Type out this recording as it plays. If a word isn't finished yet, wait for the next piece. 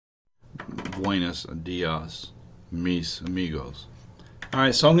Buenos dias, mis amigos.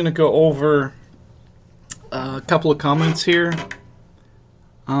 Alright, so I'm going to go over a couple of comments here.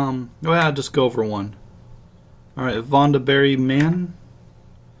 Well, I'll just go over one. Alright, Vonda Berry Man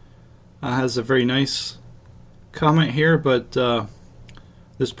has a very nice comment here, but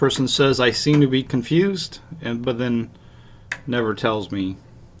this person says, I seem to be confused, but then never tells me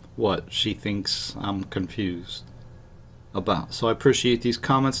what she thinks I'm confused about. So I appreciate these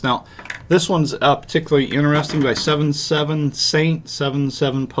comments. Now, this one's particularly interesting by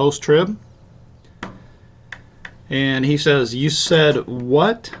 77saint77posttrib. And he says, you said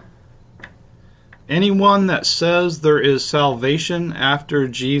what? Anyone that says there is salvation after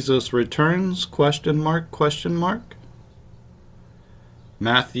Jesus returns? Question mark, question mark.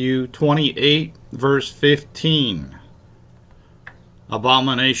 Matthew 28 verse 15.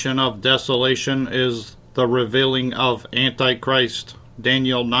 Abomination of desolation is the revealing of Antichrist.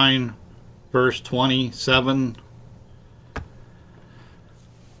 Daniel 9 verse 27.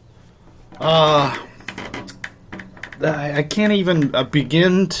 I can't even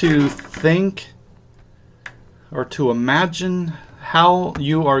begin to think or to imagine how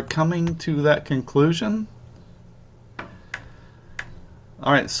you are coming to that conclusion.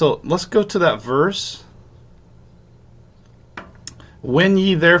 Alright, so let's go to that verse. When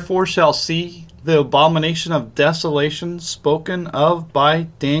ye therefore shall see the abomination of desolation spoken of by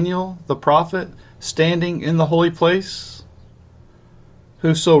Daniel the prophet standing in the holy place,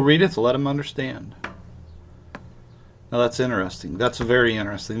 whoso readeth, let him understand. Now that's interesting. That's very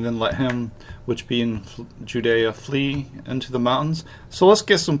interesting. Then let him which be in Judea flee into the mountains. So let's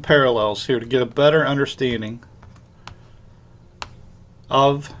get some parallels here to get a better understanding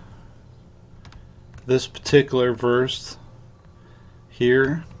of this particular verse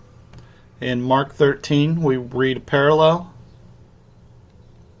here. In Mark 13, we read a parallel.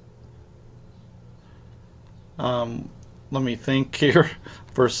 Let me think here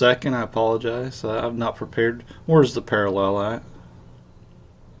for a second. I apologize. I'm not prepared. Where's the parallel at?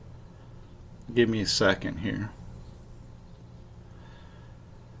 Give me a second here.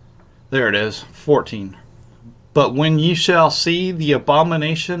 There it is, 14. But when ye shall see the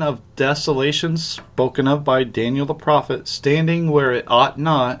abomination of desolation spoken of by Daniel the prophet standing where it ought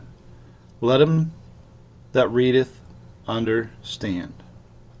not, let him that readeth understand.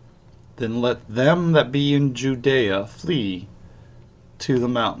 Then let them that be in Judea flee to the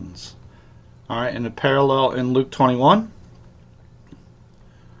mountains. Alright, and the parallel in Luke 21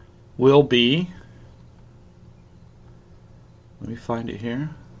 will be, let me find it here.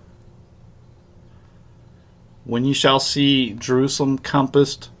 When ye shall see Jerusalem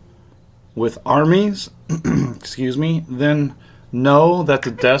compassed with armies, excuse me, then know that the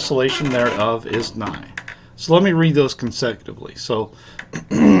desolation thereof is nigh. So let me read those consecutively, so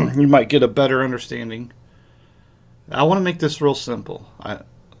you might get a better understanding. I want to make this real simple,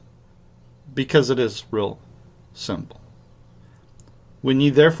 because it is real simple. When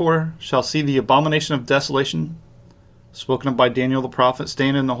ye therefore shall see the abomination of desolation spoken of by Daniel the prophet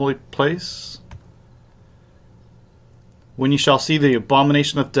standing in the holy place, when ye shall see the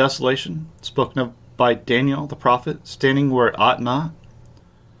abomination of desolation spoken of by Daniel the prophet standing where it ought not,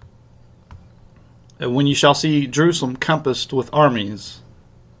 and when ye shall see Jerusalem compassed with armies,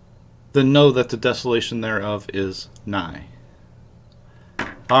 then know that the desolation thereof is nigh.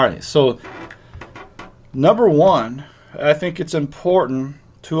 Alright, so number one, I think it's important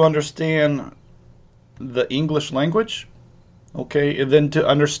to understand the English language, okay, and then to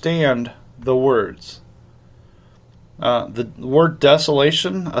understand the words. The word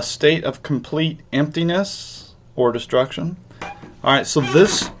desolation, a state of complete emptiness or destruction. Alright, so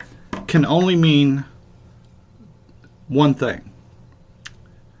this can only mean one thing,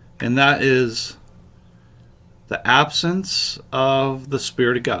 and that is the absence of the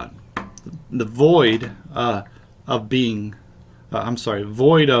Spirit of God. The void of being,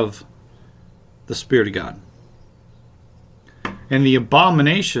 void of the Spirit of God. And the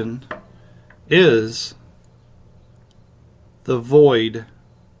abomination is the void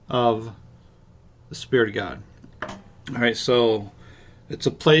of the Spirit of God. Alright, so it's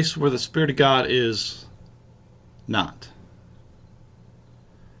a place where the Spirit of God is not.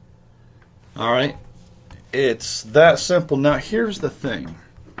 Alright, it's that simple. Now here's the thing.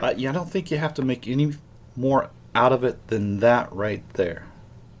 I don't think you have to make any more out of it than that right there.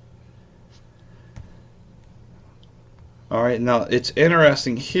 Alright, now it's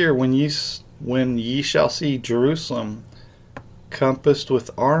interesting here, when ye shall see Jerusalem compassed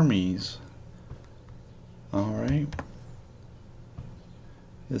with armies. Alright.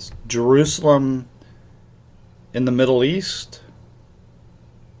 Is Jerusalem in the Middle East?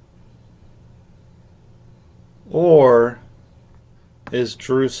 or is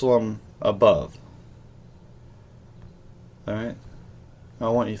Jerusalem above? All right. I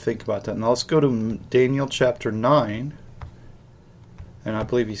want you to think about that. Now let's go to Daniel chapter 9, and I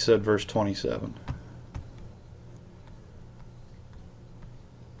believe he said verse 27.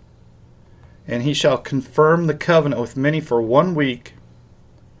 And he shall confirm the covenant with many for 1 week,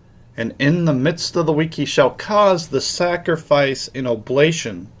 and in the midst of the week he shall cause the sacrifice and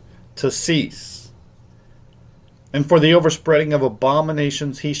oblation to cease. And for the overspreading of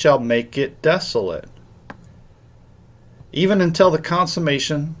abominations he shall make it desolate, even until the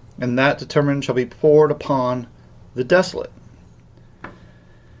consummation, and that determined shall be poured upon the desolate.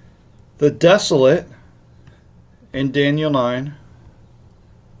 The desolate in Daniel 9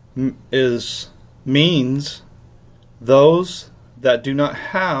 means those that do not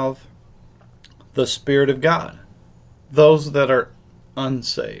have the Spirit of God, those that are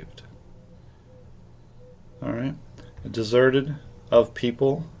unsaved. All right, deserted of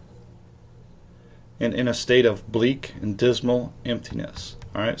people, and in a state of bleak and dismal emptiness.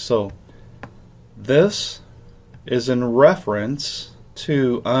 All right, so this is in reference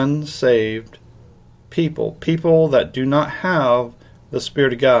to unsaved people, people that do not have the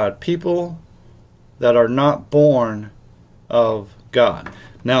Spirit of God, people that are not born of God.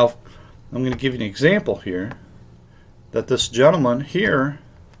 Now, I'm going to give you an example here that this gentleman here,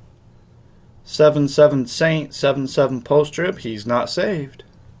 77saint77posttrib, he's not saved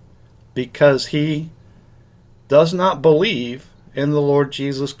because he does not believe in the Lord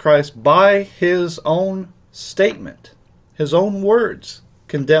Jesus Christ. By his own statement, his own words,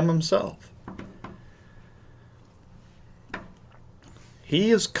 condemn himself.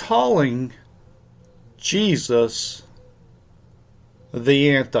 He is calling Jesus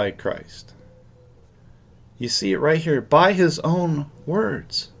the Antichrist. You see it right here, by his own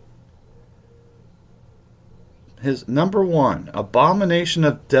words. His number one, abomination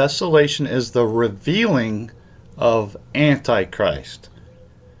of desolation, is the revealing of Antichrist.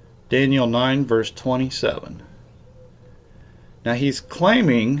 Daniel 9 verse 27. Now he's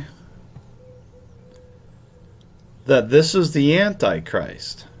claiming that this is the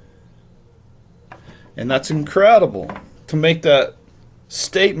Antichrist. And that's incredible to make that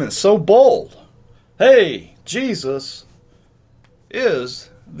statement so bold. Hey, Jesus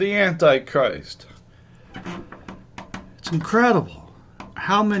is the Antichrist. It's incredible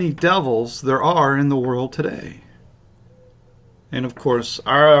how many devils there are in the world today. And of course,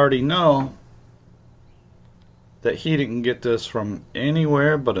 I already know that he didn't get this from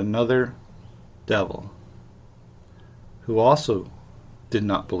anywhere but another devil who also did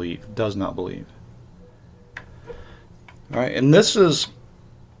not believe, does not believe. All right, and this is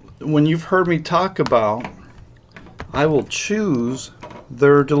when you've heard me talk about, I will choose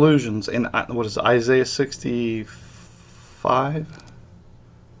their delusions. And what is it, Isaiah 65?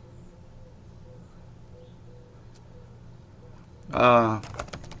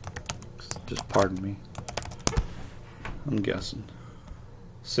 Just pardon me. I'm guessing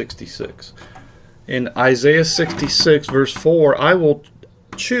 66. In Isaiah 66 verse 4, I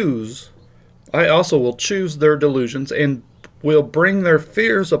also will choose their delusions and will bring their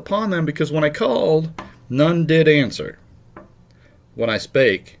fears upon them, because when I called, none did answer. When I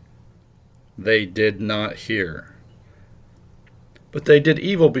spake, they did not hear. But they did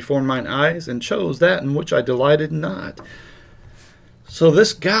evil before mine eyes, and chose that in which I delighted not. So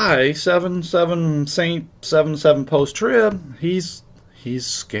this guy, 77saint77posttrib, he's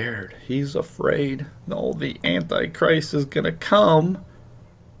scared. He's afraid. No, the Antichrist is going to come.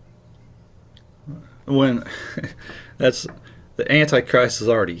 When the Antichrist is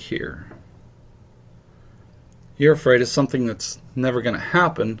already here. You're afraid of something that's never going to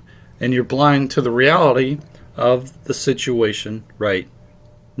happen, and you're blind to the reality of the situation right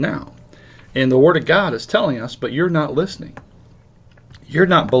now. And the Word of God is telling us, but you're not listening. You're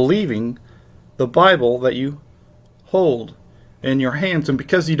not believing the Bible that you hold in your hands, and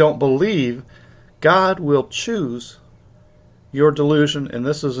because you don't believe, God will choose your delusion, and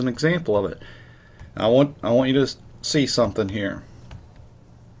this is an example of it. I want you to see something here.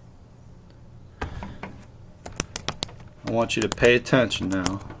 I want you to pay attention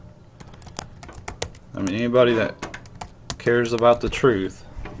now. I mean, anybody that cares about the truth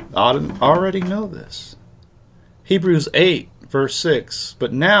already know this. Hebrews 8 verse 6.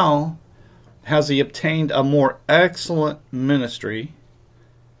 But now has he obtained a more excellent ministry,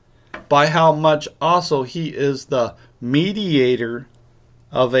 by how much also he is the mediator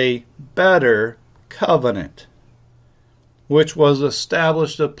of a better covenant, which was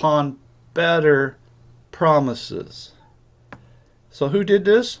established upon better promises. So who did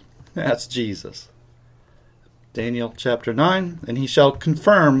this? That's Jesus. Daniel chapter 9, and he shall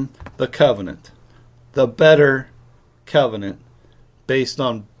confirm the covenant, the better covenant, based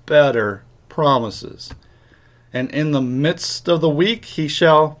on better promises. And in the midst of the week he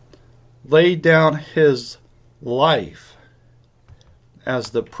shall lay down his life as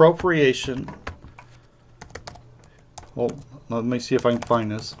the propitiation. Well, let me see if I can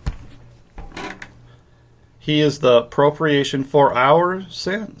find this. He is the propitiation for our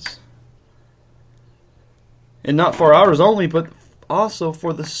sins. And not for ours only, but also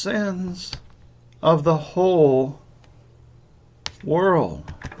for the sins of the whole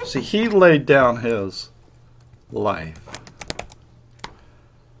world. See, he laid down his life.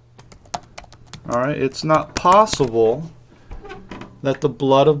 Alright, it's not possible that the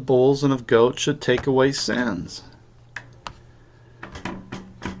blood of bulls and of goats should take away sins.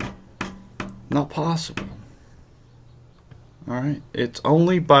 Not possible. Alright, it's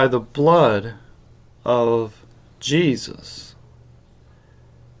only by the blood of Jesus.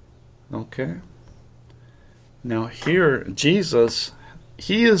 Okay? Now here, Jesus,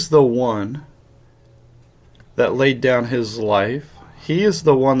 he is the one that laid down his life. He is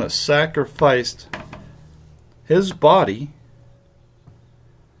the one that sacrificed his body.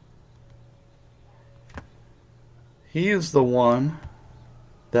 He is the one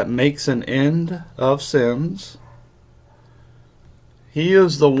that makes an end of sins. He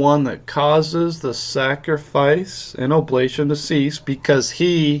is the one that causes the sacrifice and oblation to cease, because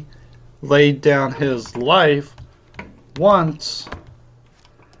he laid down his life once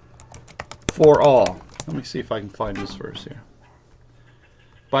for all. Let me see if I can find this verse here.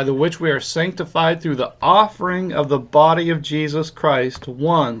 By the which we are sanctified through the offering of the body of Jesus Christ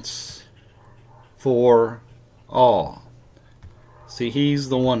once for all. See, he's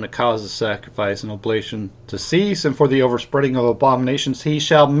the one that causes sacrifice and oblation to cease, and for the overspreading of abominations he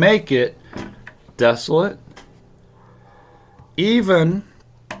shall make it desolate, even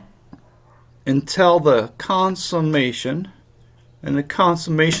until the consummation. And the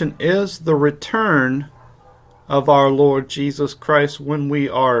consummation is the return of our Lord Jesus Christ, when we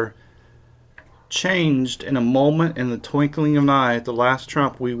are changed in a moment, in the twinkling of an eye, at the last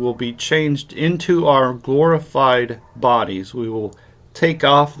trump. We will be changed into our glorified bodies. We will take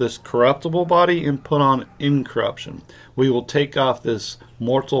off this corruptible body and put on incorruption. We will take off this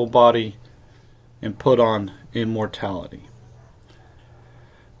mortal body and put on immortality.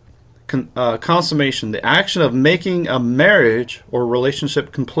 Consummation, the action of making a marriage or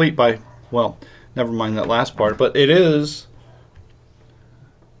relationship complete by, well, never mind that last part, but it is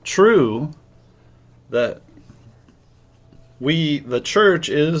true that the church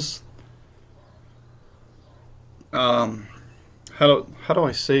is, how do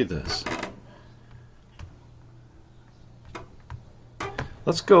I say this?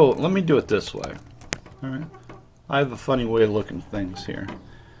 Let me do it this way. All right. I have a funny way of looking at things here.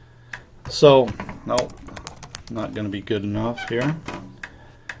 So, no, not going to be good enough here.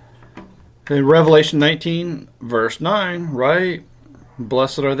 In Revelation 19, verse 9, right?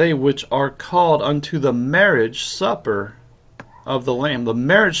 Blessed are they which are called unto the marriage supper of the Lamb. The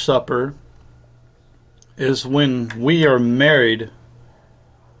marriage supper is when we are married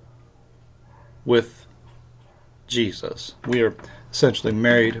with Jesus. We are essentially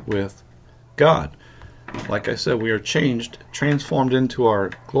married with God. Like I said, we are changed, transformed into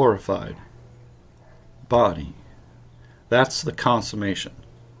our glorified body. That's the consummation.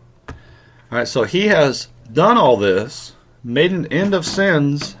 Alright, so he has done all this, made an end of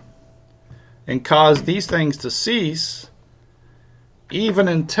sins, and caused these things to cease, even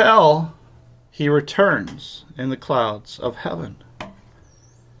until he returns in the clouds of heaven.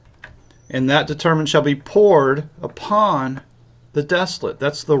 And that determined shall be poured upon the desolate.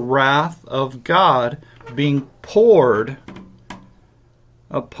 That's the wrath of God being poured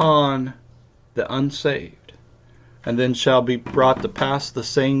upon the unsaved. And then shall be brought to pass the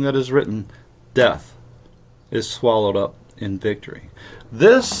saying that is written, death is swallowed up in victory.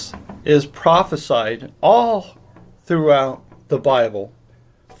 This is prophesied all throughout the Bible,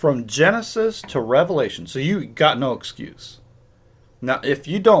 from Genesis to Revelation. So you got no excuse. Now, if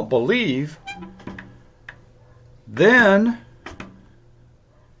you don't believe, then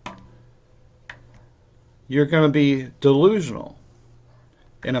you're going to be delusional.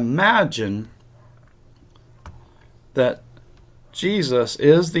 And imagine that Jesus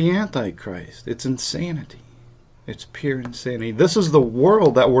is the Antichrist. It's insanity. It's pure insanity. This is the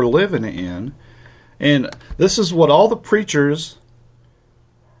world that we're living in. And this is what all the preachers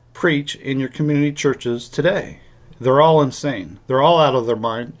preach in your community churches today. They're all insane. They're all out of their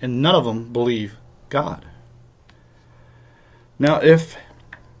mind, and none of them believe God. Now, if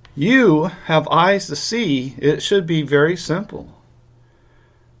You have eyes to see. It should be very simple.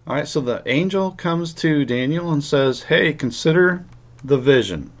 All right, so the angel comes to Daniel and says, hey, consider the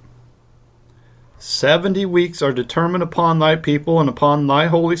vision. 70 weeks are determined upon thy people and upon thy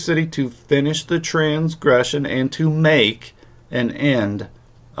holy city to finish the transgression and to make an end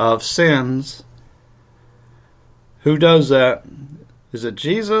of sins. Who does that? Is it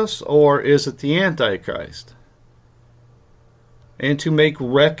Jesus or is it the Antichrist? And to make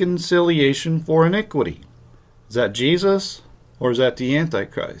reconciliation for iniquity. Is that Jesus or is that the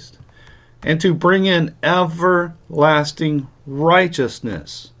Antichrist? And to bring in everlasting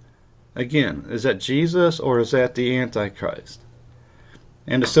righteousness. Again, is that Jesus or is that the Antichrist?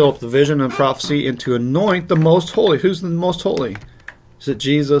 And to seal up the vision and prophecy and to anoint the most holy. Who's the most holy? Is it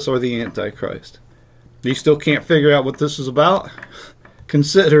Jesus or the Antichrist? You still can't figure out what this is about?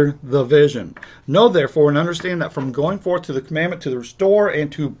 Consider the vision. Know therefore and understand that from going forth to the commandment to restore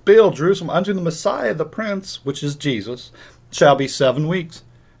and to build Jerusalem unto the Messiah, the Prince, which is Jesus, shall be 7 weeks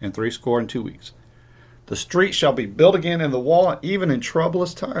and 62 weeks. The street shall be built again and the wall even in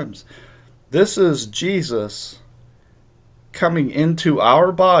troublous times. This is Jesus coming into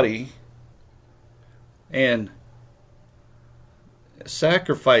our body and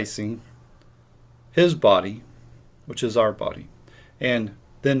sacrificing his body, which is our body, and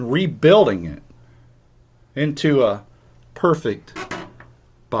then rebuilding it into a perfect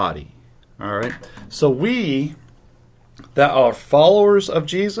body. All right. So we that are followers of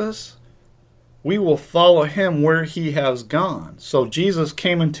Jesus, we will follow him where he has gone. So Jesus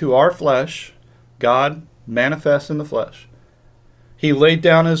came into our flesh, God manifest in the flesh. He laid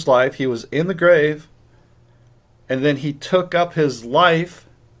down his life. He was in the grave. And then he took up his life,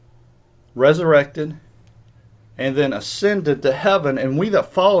 resurrected, and then ascended to heaven. And we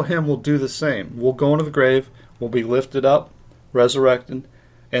that follow him will do the same. We'll go into the grave. We'll be lifted up, resurrected,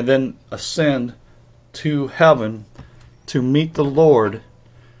 and then ascend to heaven to meet the Lord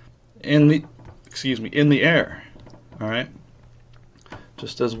in the air. All right?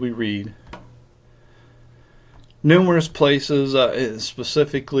 Just as we read numerous places,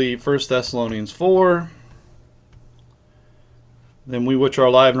 specifically 1 Thessalonians 4. Then we which are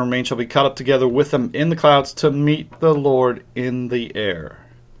alive and remain shall be caught up together with them in the clouds to meet the Lord in the air.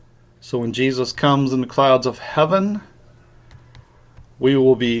 So when Jesus comes in the clouds of heaven, we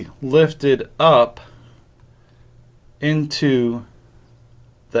will be lifted up into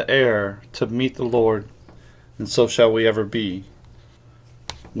the air to meet the Lord, and so shall we ever be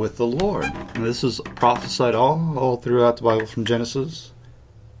with the Lord. And this is prophesied all throughout the Bible, from Genesis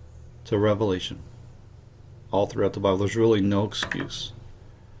to Revelation. All throughout the Bible. There's really no excuse.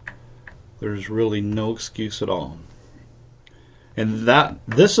 There's really no excuse at all. And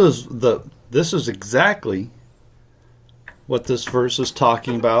this is exactly what this verse is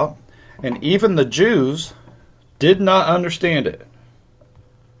talking about. And even the Jews did not understand it.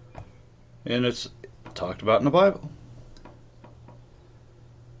 And it's talked about in the Bible.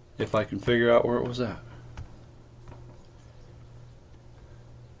 If I can figure out where it was at.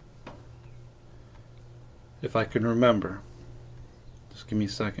 If I can remember. Just give me a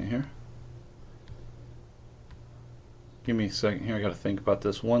second here. Give me a second here. I got to think about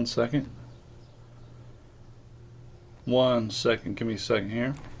this. 1 second. 1 second. Give me a second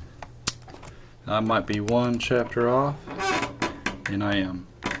here. I might be one chapter off. And I am.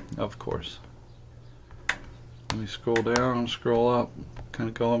 Of course. Let me scroll down, scroll up, kind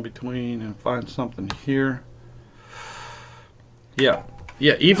of go in between and find something here. Yeah,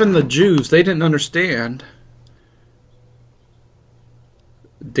 even the Jews, they didn't understand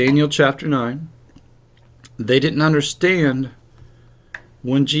Daniel chapter 9. They didn't understand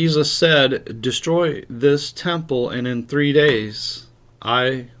when Jesus said, destroy this temple and in 3 days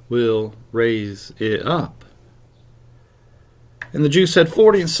I will raise it up. And the Jews said,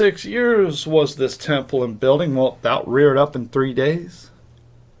 46 years was this temple in building. Well, thou reared up in 3 days.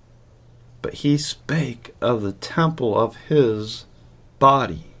 But he spake of the temple of his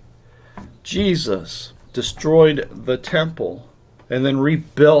body. Jesus destroyed the temple and then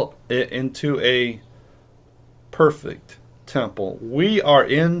rebuilt it into a perfect temple. We are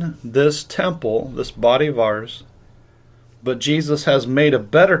in this temple, this body of ours, but Jesus has made a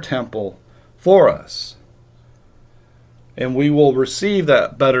better temple for us. And we will receive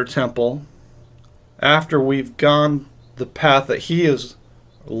that better temple after we've gone the path that he has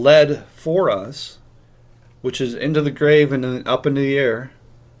led for us, which is into the grave and then up into the air.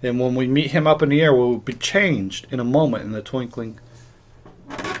 And when we meet him up in the air, we will be changed in a moment, in the twinkling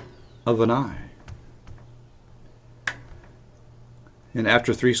of an eye. And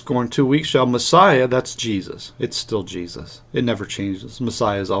after 62 weeks shall Messiah, that's Jesus. It's still Jesus. It never changes.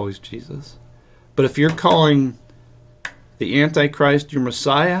 Messiah is always Jesus. But if you're calling the Antichrist your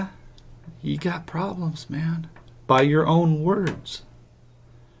Messiah, you got problems, man. By your own words.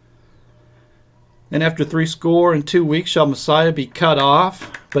 And after 62 weeks shall Messiah be cut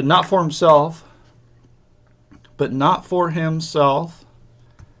off, but not for himself. But not for himself.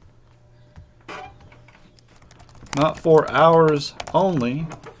 Not for ours only,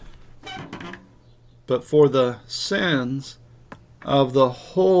 but for the sins of the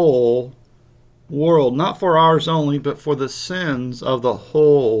whole world. Not for ours only, but for the sins of the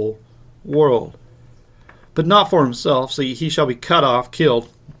whole world. But not for himself. See, he shall be cut off, killed,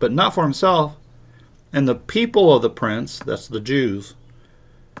 but not for himself. And the people of the prince, that's the Jews,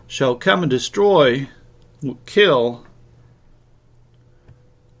 shall come and destroy, kill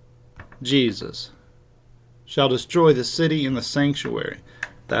Jesus. Shall destroy the city and the sanctuary.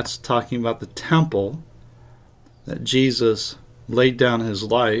 That's talking about the temple that Jesus laid down his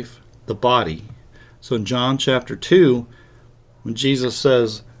life, the body. So in John chapter 2, when Jesus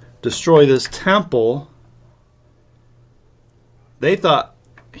says, destroy this temple, they thought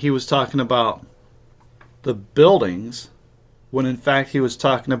he was talking about the buildings, when in fact he was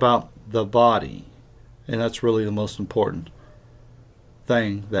talking about the body. And that's really the most important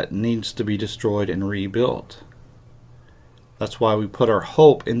thing that needs to be destroyed and rebuilt. That's why we put our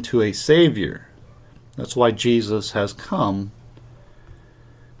hope into a Savior. That's why Jesus has come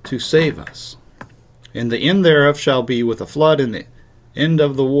to save us. And the end thereof shall be with a flood, and the end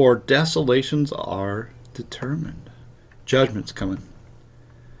of the war desolations are determined. Judgment's coming.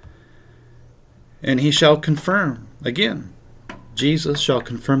 And he shall confirm, again, Jesus shall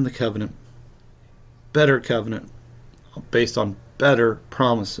confirm the covenant. Better covenant, based on better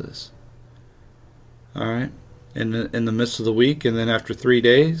promises. Alright? In the midst of the week, and then after 3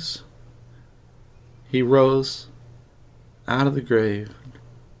 days, he rose out of the grave.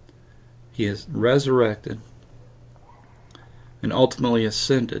 He is resurrected and ultimately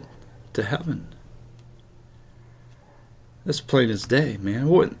ascended to heaven. That's plain as day,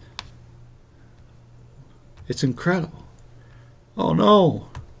 man. It's incredible. Oh no,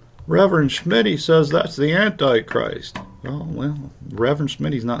 Reverend Schmitty says that's the Antichrist. Oh well, Reverend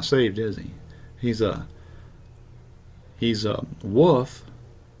Schmitty's not saved, is he? He's a wolf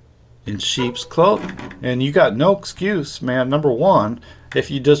in sheep's clothing. And you got no excuse, man. Number one, if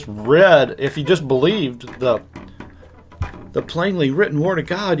you just believed the plainly written word of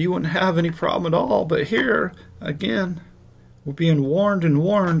God, you wouldn't have any problem at all. But here, again, we're being warned and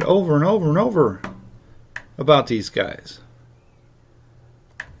warned over and over and over about these guys.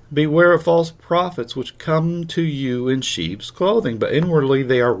 Beware of false prophets which come to you in sheep's clothing, but inwardly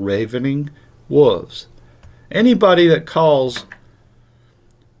they are ravening wolves. Anybody that calls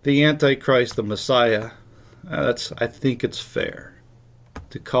the Antichrist the Messiah, I think it's fair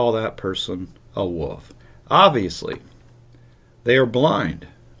to call that person a wolf. Obviously, they are blind.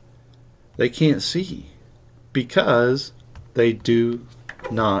 They can't see because they do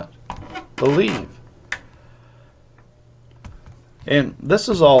not believe. And this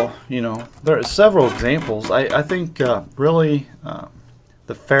is all, there are several examples. I think really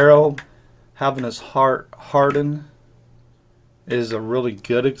the Pharaoh having his heart hardened is a really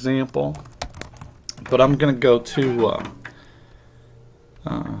good example. But I'm going to go to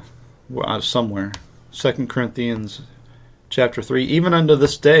somewhere. 2 Corinthians chapter 3. Even unto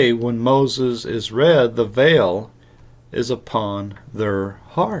this day, when Moses is read, the veil is upon their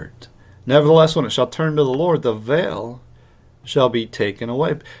heart. Nevertheless, when it shall turn to the Lord, the veil shall be taken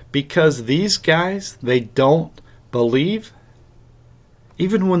away. Because these guys, they don't believe.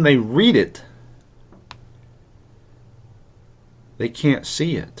 Even when they read it, they can't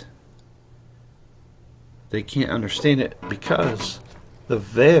see it. They can't understand it because the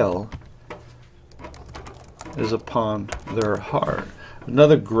veil is upon their heart.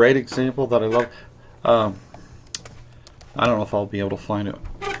 Another great example that I love, I don't know if I'll be able to find it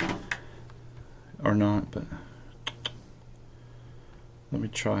or not, but let me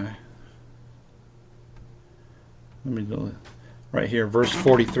try. Let me do it. Right here, verse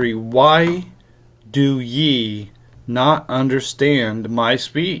 43. Why do ye not understand my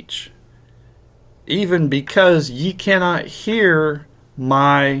speech? Even because ye cannot hear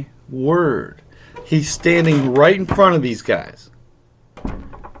my word. He's standing right in front of these guys.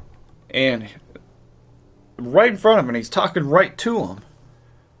 And right in front of them, and he's talking right to them.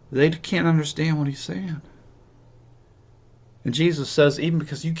 They can't understand what he's saying. And Jesus says, even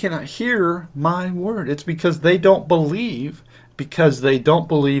because you cannot hear my word, it's because they don't believe. Because they don't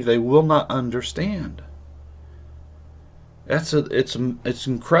believe, they will not understand. It's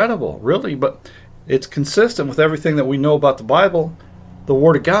incredible, really, but it's consistent with everything that we know about the Bible, the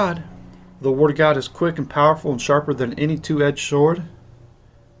Word of God. The Word of God is quick and powerful and sharper than any two-edged sword.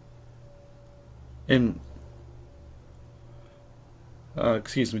 And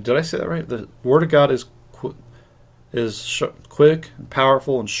excuse me, did I say that right? The Word of God is quick and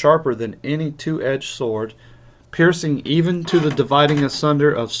powerful and sharper than any two-edged sword, piercing even to the dividing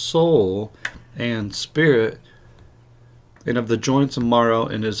asunder of soul and spirit, and of the joints and marrow,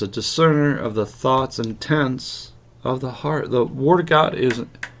 and is a discerner of the thoughts and intents of the heart. The Word of God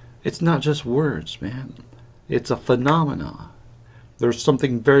it's not just words, man. It's a phenomena. There's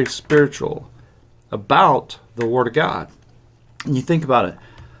something very spiritual about the Word of God. And you think about it.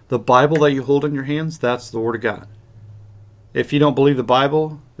 The Bible that you hold in your hands, that's the Word of God. If you don't believe the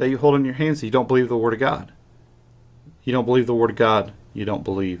Bible that you hold in your hands, you don't believe the Word of God. You don't believe the Word of God, you don't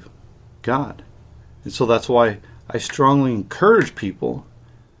believe God. And so that's why I strongly encourage people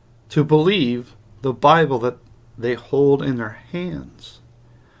to believe the Bible that they hold in their hands.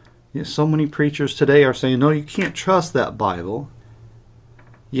 You know, so many preachers today are saying, no, you can't trust that Bible.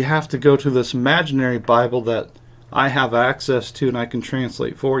 You have to go to this imaginary Bible that I have access to and I can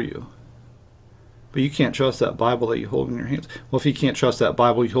translate for you. But you can't trust that Bible that you hold in your hands. Well, if you can't trust that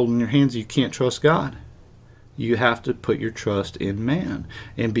Bible you hold in your hands, you can't trust God. You have to put your trust in man.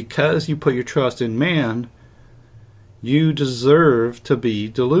 And because you put your trust in man, you deserve to be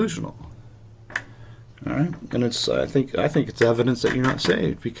delusional. All right? And I think it's evidence that you're not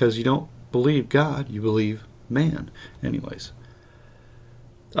saved, because you don't believe God, you believe man. Anyways,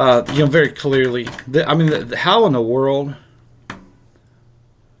 very clearly, how in the world?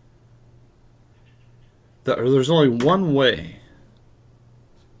 There's only one way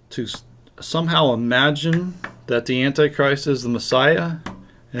to somehow imagine that the Antichrist is the Messiah,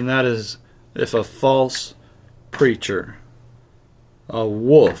 and that is if a false preacher, a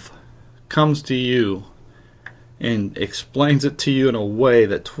wolf, comes to you and explains it to you in a way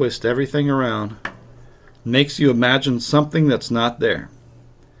that twists everything around, makes you imagine something that's not there.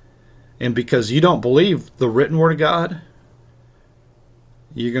 And because you don't believe the written Word of God,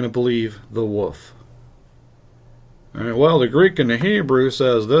 you're going to believe the wolf. All right, well, the Greek and the Hebrew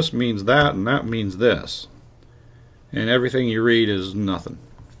says this means that and that means this. And everything you read is nothing.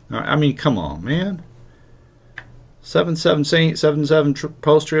 I mean, come on, man.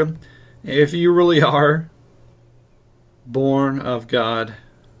 77saint77posttrib. If you really are born of God,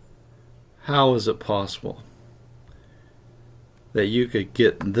 how is it possible that you could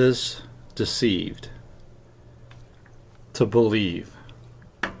get this deceived to believe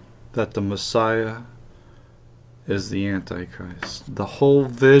that the Messiah is the Antichrist? The whole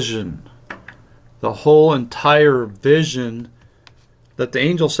vision, the whole entire vision that the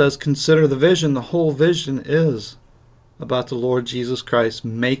angel says, consider the vision, the whole vision is about the Lord Jesus Christ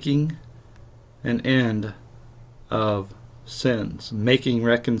making an end of sins, making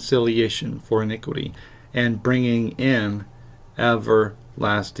reconciliation for iniquity, and bringing in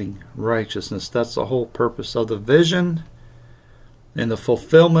everlasting righteousness. That's the whole purpose of the vision and the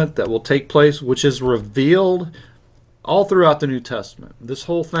fulfillment that will take place, which is revealed all throughout the New Testament. This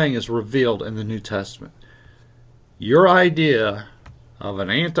whole thing is revealed in the New Testament. Your idea of an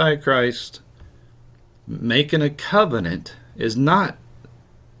Antichrist making a covenant is not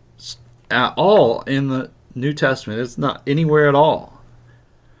at all in the New Testament. It's not anywhere at all.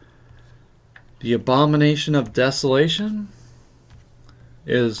 The abomination of desolation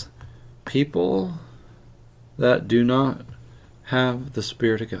is people that do not have the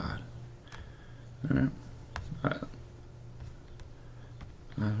Spirit of God. All right. I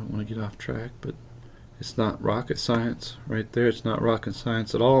don't want to get off track, but it's not rocket science right there. It's not rocket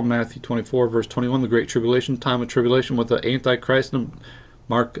science at all. Matthew 24, verse 21, the Great Tribulation, time of tribulation with the Antichrist and the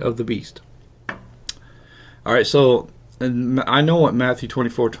mark of the beast. All right, so I know what Matthew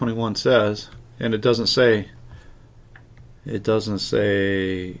 24:21 says, and it doesn't say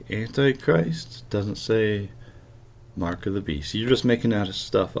Antichrist. It doesn't say mark of the beast. You're just making that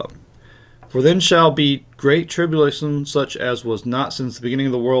stuff up. For then shall be great tribulation, such as was not since the beginning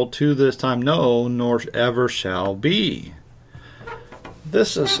of the world to this time, no, nor ever shall be.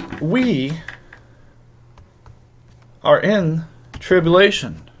 We are in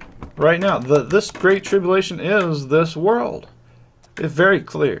tribulation right now. This great tribulation is this world. It's very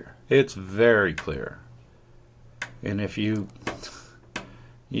clear. It's very clear. And if you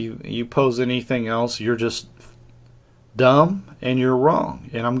pose anything else, you're just dumb and you're wrong.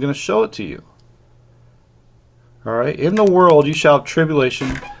 And I'm going to show it to you. Alright? In the world you shall have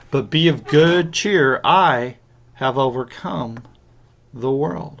tribulation, but be of good cheer. I have overcome the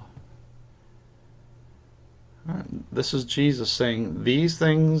world. This is Jesus saying, "These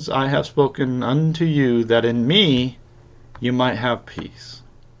things I have spoken unto you, that in me you might have peace.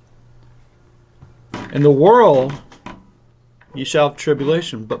 In the world you shall have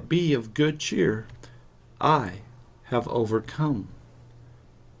tribulation, but be of good cheer. I have overcome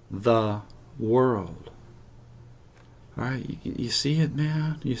the world." All right, you see it,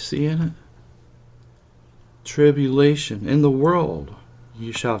 man? You seeing it? Tribulation. In the world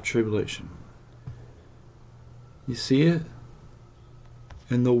you shall have tribulation. You see it?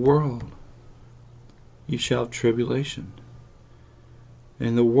 In the world you shall have tribulation.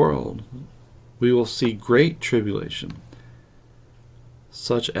 In the world we will see great tribulation,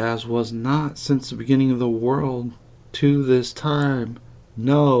 such as was not since the beginning of the world to this time,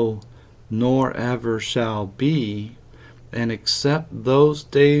 no, nor ever shall be. And except those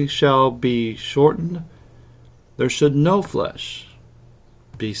days shall be shortened, there should no flesh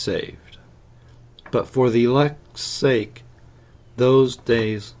be saved. But for the elect's sake, those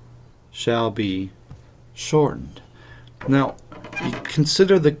days shall be shortened. Now, you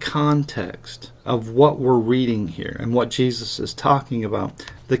consider the context of what we're reading here and what Jesus is talking about.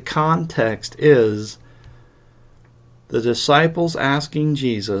 The context is the disciples asking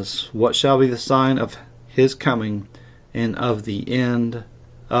Jesus, what shall be the sign of his coming and of the end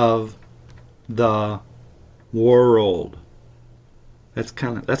of the world?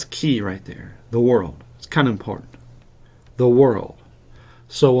 That's key right there. The world. It's kind of important. The world.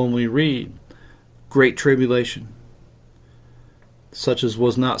 So when we read great tribulation, such as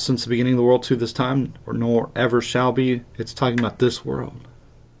was not since the beginning of the world to this time, or nor ever shall be, it's talking about this world.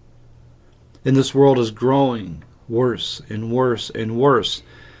 And this world is growing worse and worse and worse,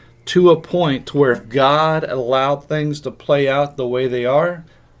 to a point to where if God allowed things to play out the way they are,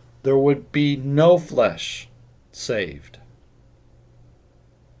 there would be no flesh saved.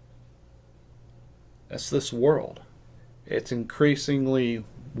 That's this world. It's increasingly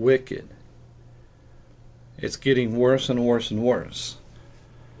wicked. It's getting worse and worse and worse.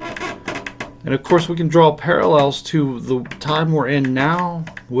 And of course we can draw parallels to the time we're in now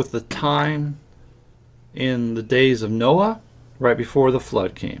with the time in the days of Noah, right before the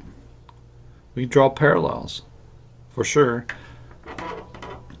flood came. We can draw parallels, for sure.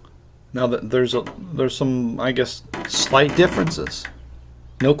 Now that there's some, I guess, slight differences.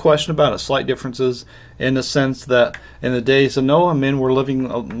 No question about it. Slight differences in the sense that in the days of Noah, men were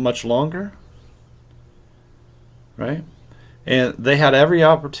living much longer, right? And they had every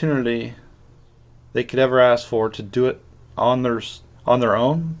opportunity they could ever ask for to do it on their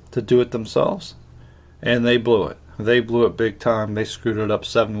own, to do it themselves, and they blew it. They blew it big time. They screwed it up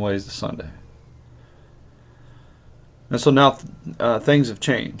 7 ways to Sunday. And so now things have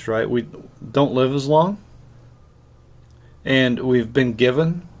changed, right? We don't live as long, and we've been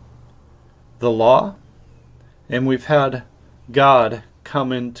given the law, and we've had God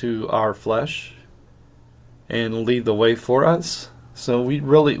come into our flesh and lead the way for us. So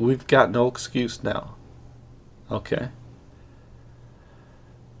we've got no excuse now. Okay?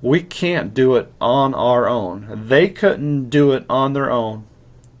 We can't do it on our own. They couldn't do it on their own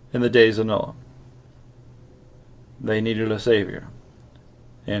in the days of Noah. They needed a Savior.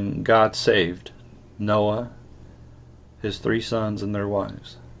 And God saved Noah, his 3 sons, and their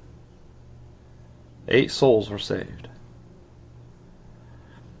wives. 8 souls were saved.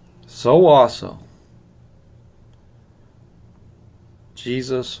 So also,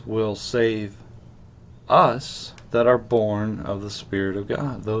 Jesus will save us that are born of the Spirit of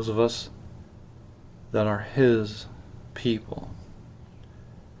God. Those of us that are His people.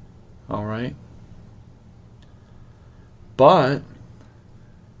 Alright? But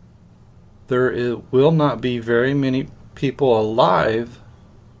there will not be very many people alive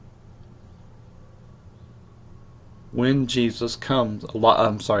when Jesus comes.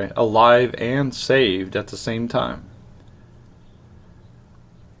 Alive and saved at the same time.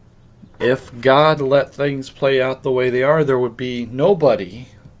 If God let things play out the way they are, there would be nobody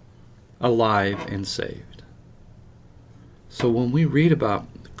alive and saved. So when we read about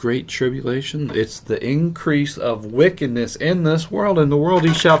great tribulation, it's the increase of wickedness in this world. In the world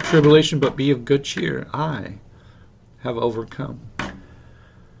ye shall have tribulation, but be of good cheer. I have overcome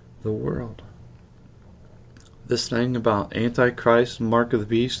the world. This thing about Antichrist, mark of the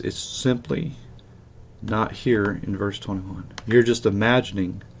beast, is simply not here in verse 21. You're just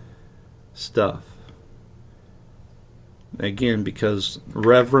imagining stuff. Again, because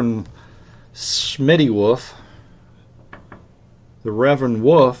Reverend Smitty Wolf, the Reverend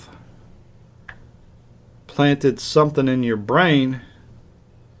Wolf, planted something in your brain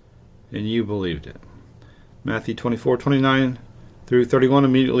and you believed it. Matthew 24:29 Through 31,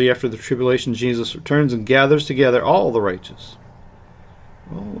 immediately after the tribulation, Jesus returns and gathers together all the righteous.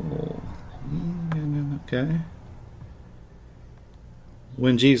 Oh, okay.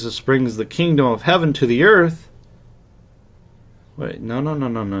 When Jesus brings the kingdom of heaven to the earth. Wait, no,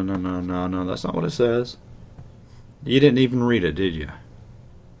 that's not what it says. You didn't even read it, did you?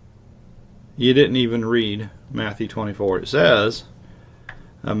 You didn't even read Matthew 24. It says,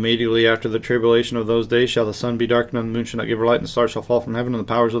 immediately after the tribulation of those days shall the sun be darkened, and the moon shall not give her light, and the stars shall fall from heaven, and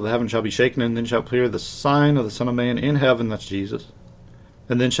the powers of the heaven shall be shaken, and then shall appear the sign of the Son of Man in heaven, that's Jesus.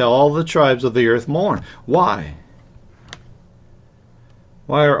 And then shall all the tribes of the earth mourn. Why?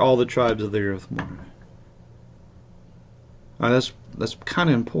 Why are all the tribes of the earth mourning? That's kind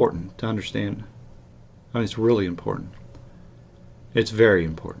of important to understand. I mean, it's really important. It's very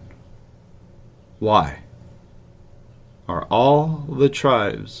important. Why are all the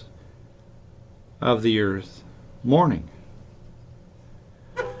tribes of the earth mourning?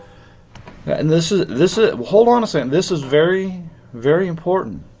 And this is hold on a second. This is very, very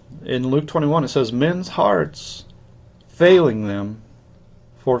important. In Luke 21, it says, men's hearts failing them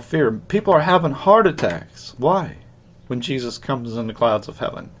for fear. People are having heart attacks. Why? When Jesus comes in the clouds of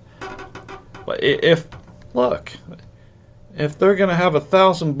heaven. If they're going to have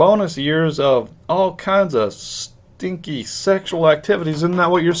 1,000 bonus years of all kinds of stinky sexual activities, isn't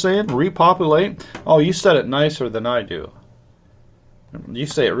that what you're saying? Repopulate? Oh, you said it nicer than I do. You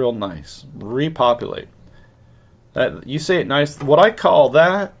say it real nice. Repopulate. You say it nice. What I call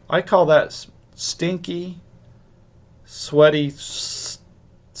that stinky, sweaty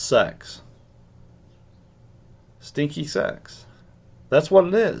sex. Stinky sex. That's what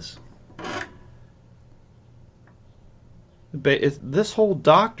it is. This whole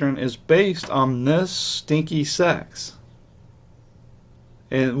doctrine is based on this stinky sex.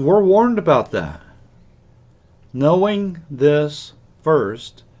 And we're warned about that. Knowing this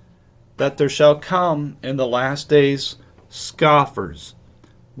first, that there shall come in the last days scoffers,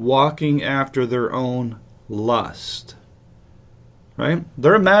 walking after their own lust. Right?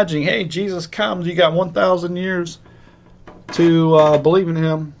 They're imagining, hey, Jesus comes, you got 1,000 years to believe in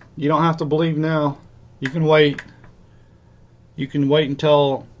him. You don't have to believe now. You can wait. You can wait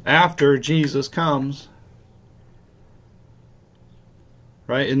until after Jesus comes.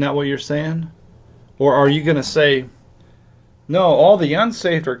 Right? Isn't that what you're saying? Or are you going to say, no, all the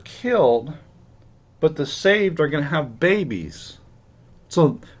unsaved are killed, but the saved are going to have babies.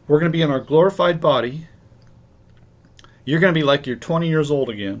 So we're going to be in our glorified body. You're going to be like you're 20 years old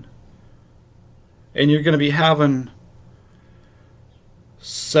again. And you're going to be having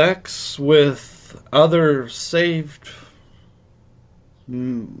sex with other saved...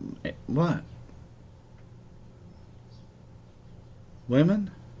 what?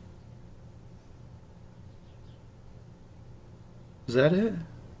 Women? Is that it?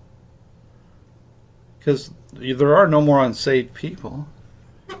 Because there are no more unsaved people.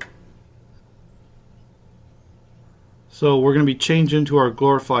 So we're going to be changed into our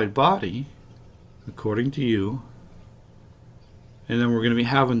glorified body, according to you. And then we're going to be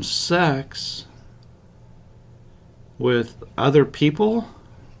having sex with other people.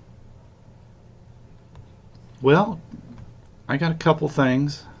 Well, I got a couple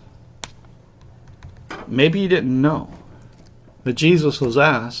things. Maybe you didn't know that Jesus was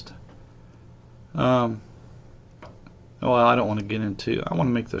asked. Well, I don't want to get into. I want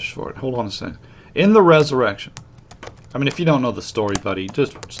to make this short. Hold on a second. In the resurrection. I mean, if you don't know the story, buddy,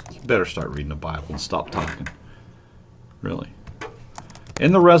 just better start reading the Bible and stop talking. Really.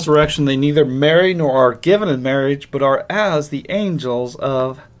 In the resurrection, they neither marry nor are given in marriage, but are as the angels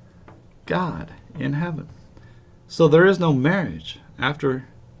of God in heaven. So there is no marriage after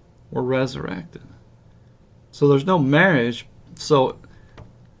we're resurrected. So there's no marriage. So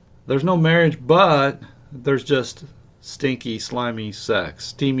there's no marriage, but there's just stinky, slimy sex.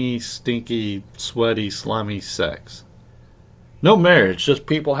 Steamy, stinky, sweaty, slimy sex. No marriage, just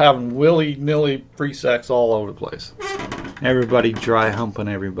people having willy-nilly free sex all over the place. Everybody dry humping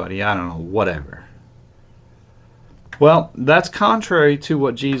everybody. I don't know, whatever. Well, that's contrary to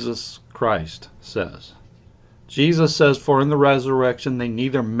what Jesus Christ says. Jesus says, for in the resurrection they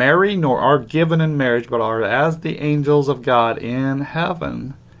neither marry nor are given in marriage, but are as the angels of God in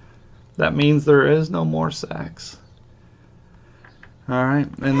heaven. That means there is no more sex. Alright,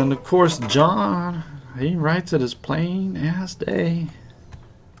 and then of course John, he writes it as plain as day.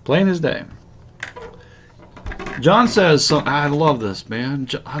 Plain as day. John says, so, I love this, man.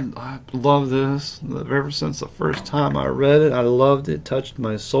 I love this. Ever since the first time I read it, I loved it. Touched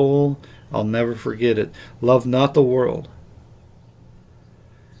my soul. I'll never forget it. Love not the world,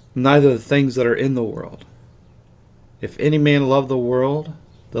 neither the things that are in the world. If any man love the world,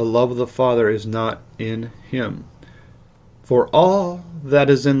 the love of the Father is not in him. For all that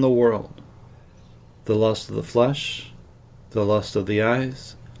is in the world, the lust of the flesh, the lust of the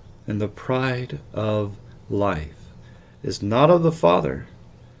eyes, and the pride of life, is not of the Father,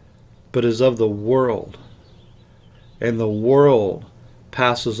 but is of the world. And the world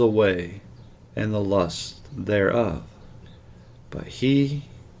passes away, and the lust thereof. But he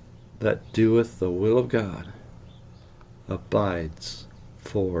that doeth the will of God abides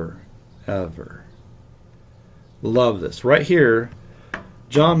forever. Love this. Right here,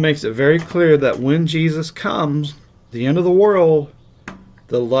 John makes it very clear that when Jesus comes, the end of the world,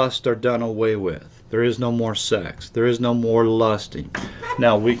 the lusts are done away with. There is no more sex. There is no more lusting.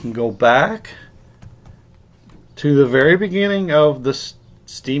 Now we can go back to the very beginning of the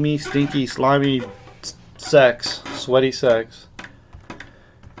steamy, stinky, slimy sex, sweaty sex,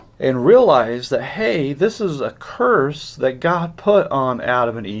 and realize that, hey, this is a curse that God put on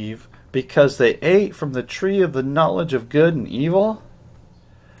Adam and Eve because they ate from the tree of the knowledge of good and evil.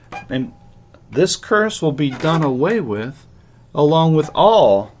 And this curse will be done away with, along with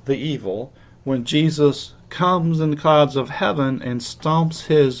all the evil, when Jesus comes in the clouds of heaven and stomps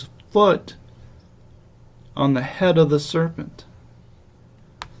his foot on the head of the serpent,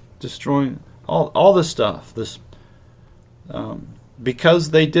 destroying all this stuff. Because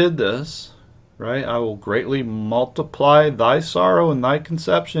they did this, right? I will greatly multiply thy sorrow and thy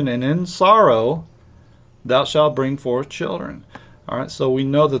conception, and in sorrow thou shalt bring forth children. All right, so we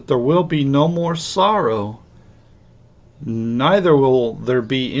know that there will be no more sorrow, neither will there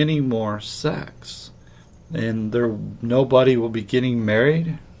be any more sex, and nobody will be getting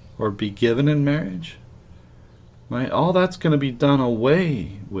married or be given in marriage. Right? All that's going to be done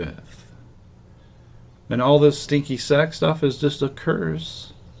away with. And all this stinky sex stuff is just a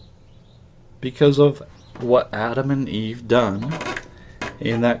curse because of what Adam and Eve done.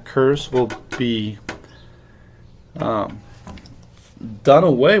 And that curse will be done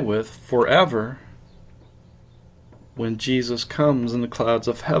away with forever when Jesus comes in the clouds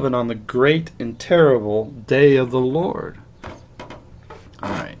of heaven on the great and terrible day of the Lord. All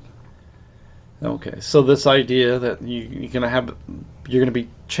right. Okay, so this idea that you're going to be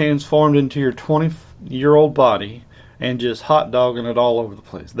transformed into your 20-year-old body and just hot dogging it all over the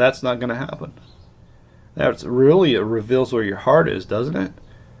place. That's not going to happen. That's really, it reveals where your heart is, doesn't it?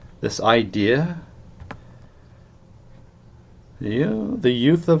 This idea. Yeah, the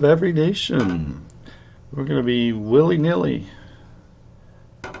youth of every nation. We're going to be willy-nilly.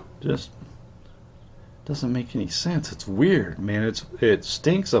 Just doesn't make any sense. It's weird, man. It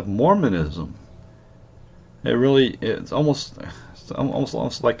stinks of Mormonism. It's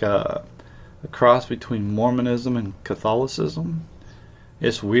almost like a cross between Mormonism and Catholicism.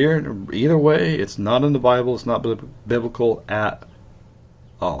 It's weird. Either way, it's not in the Bible. It's not biblical at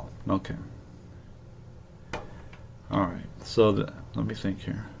all. Okay. All right. So let me think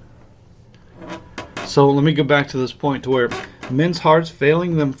here. So let me go back to this point to where men's hearts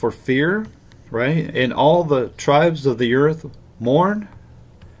failing them for fear, right? And all the tribes of the earth mourn.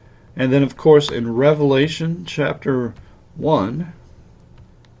 And then, of course, in Revelation chapter 1,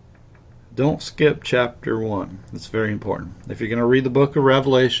 don't skip chapter 1. It's very important. If you're going to read the book of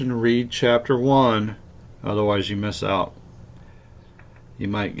Revelation, read chapter 1. Otherwise, you miss out. You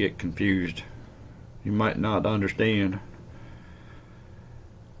might get confused. You might not understand.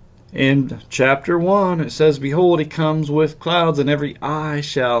 In chapter 1, it says, Behold, he comes with clouds, and every eye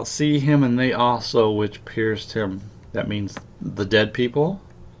shall see him, and they also which pierced him. That means the dead people.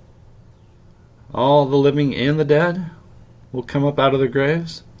 All the living and the dead will come up out of their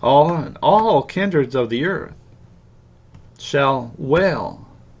graves. All kindreds of the earth shall wail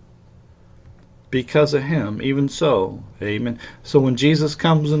because of him. Even so, amen. So when Jesus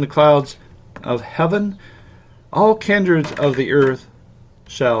comes in the clouds of heaven, all kindreds of the earth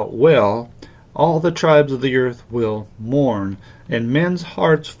shall wail. All the tribes of the earth will mourn, and men's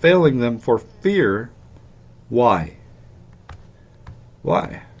hearts failing them for fear. Why?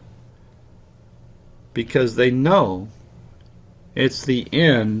 Why? Because they know it's the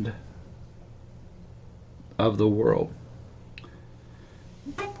end of the world.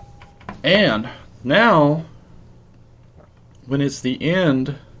 And now, when it's the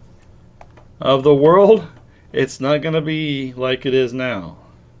end of the world, it's not going to be like it is now.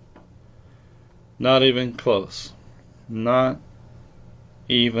 Not even close. Not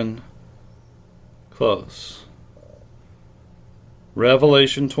even close.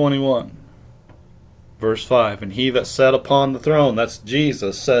 Revelation 21. Verse 5, And he that sat upon the throne, that's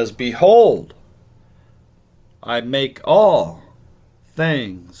Jesus, says, Behold, I make all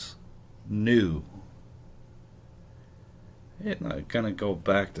things new. You're not going to go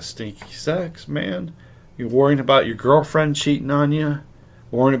back to stinky sex, man. You're worrying about your girlfriend cheating on you.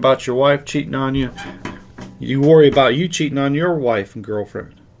 Worrying about your wife cheating on you. You worry about you cheating on your wife and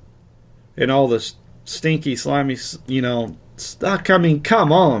girlfriend. And all this stinky, slimy, stuff. I mean,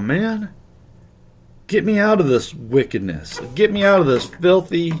 come on, man. Get me out of this wickedness. Get me out of this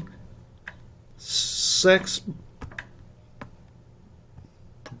filthy sex.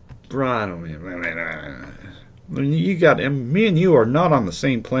 I don't mean, me and you are not on the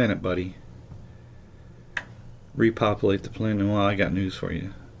same planet, buddy. Repopulate the planet. Well, I got news for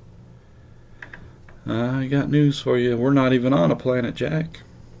you. I got news for you. We're not even on a planet, Jack.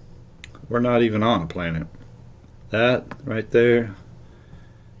 We're not even on a planet. That right there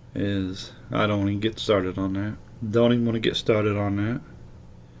is... I don't even get started on that. Don't even want to get started on that.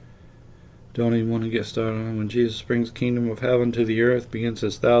 Don't even want to get started on when Jesus brings the kingdom of heaven to the earth, begins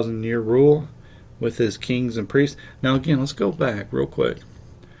his 1,000-year rule with his kings and priests. Now again, let's go back real quick.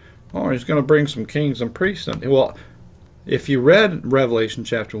 Oh, he's going to bring some kings and priests in. Well, if you read Revelation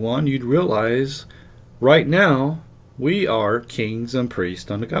chapter 1, you'd realize right now we are kings and priests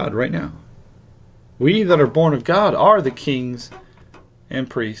unto God right now. We that are born of God are the kings and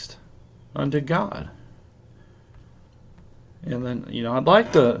priests unto God. And then, I'd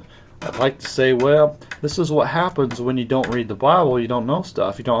like to say, well, this is what happens when you don't read the Bible. You don't know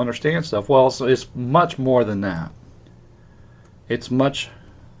stuff. You don't understand stuff. Well, it's much more than that. It's much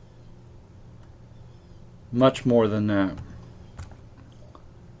more than that.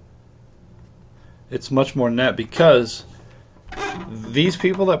 It's much more than that, because these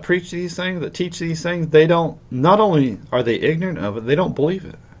people that preach these things, that teach these things, they don't, not only are they ignorant of it, they don't believe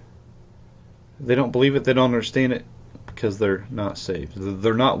it. They don't believe it, they don't understand it, because they're not saved.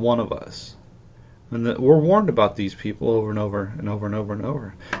 They're not one of us. And we're warned about these people over and over and over and over and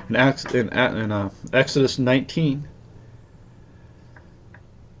over. In Exodus 19.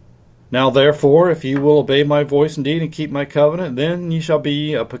 Now therefore, if you will obey my voice indeed and keep my covenant, then ye shall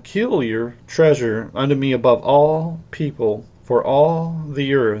be a peculiar treasure unto me above all people, for all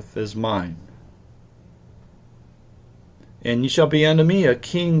the earth is mine. And ye shall be unto me a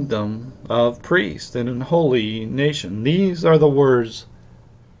kingdom of priests and an holy nation. These are the words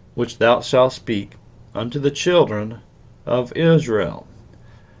which thou shalt speak unto the children of Israel.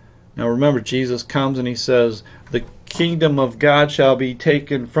 Now remember, Jesus comes and he says, the kingdom of God shall be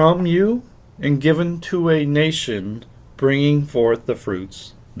taken from you and given to a nation, bringing forth the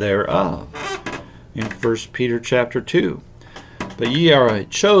fruits thereof. In 1 Peter chapter 2. But ye are a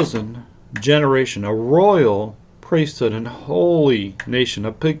chosen generation, a royal priesthood, and holy nation,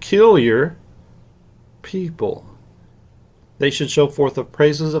 a peculiar people. They should show forth the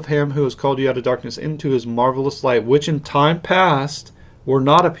praises of him who has called you out of darkness into his marvelous light, which in time past were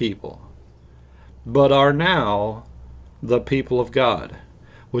not a people, but are now the people of God,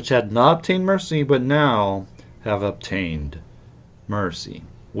 which had not obtained mercy, but now have obtained mercy.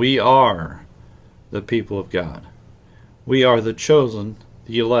 We are the people of God. We are the chosen,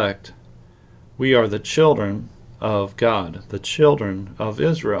 the elect. We are the children of God, the children of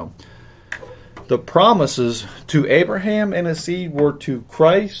Israel. The promises to Abraham and his seed were to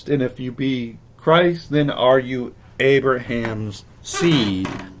Christ, and if you be Christ, then are you Abraham's seed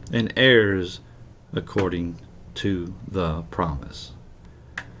and heirs according to the promise.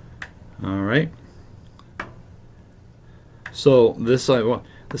 All right. So this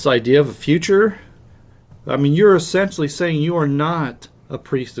idea of a future, I mean, you're essentially saying you are not a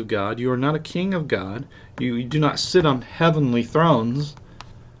priest of God. You are not a king of God. You do not sit on heavenly thrones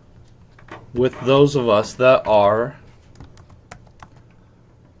with those of us that are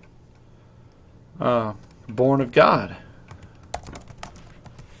born of God.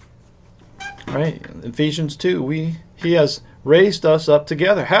 Right? Ephesians 2, he has raised us up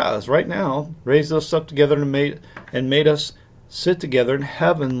together, right now, raised us up together and made us sit together in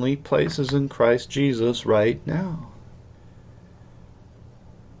heavenly places in Christ Jesus right now.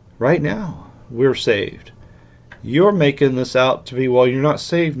 Right now, we're saved. You're making this out to be, well, you're not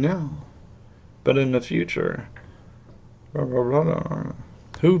saved now, but in the future. Who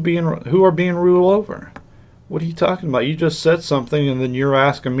are being ruled over? What are you talking about? You just said something and then you're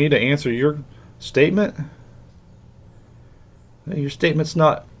asking me to answer your statement? Your statement's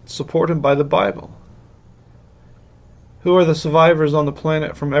not supported by the Bible. Who are the survivors on the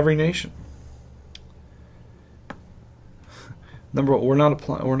planet from every nation? Number one, we're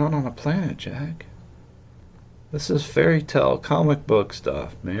not on a planet, Jack. This is fairy tale, comic book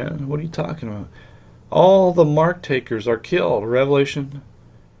stuff, man. What are you talking about? All the mark takers are killed. Revelation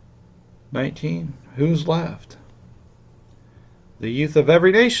 19. Who's left? The youth of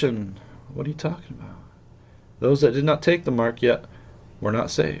every nation. What are you talking about? Those that did not take the mark yet were not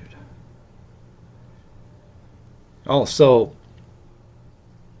saved. Oh, so,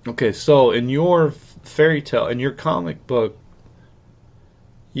 okay, so in your fairy tale, in your comic book,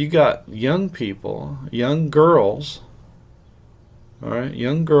 you got young people, young girls, all right,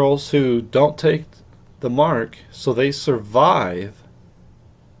 young girls who don't take the mark, so they survive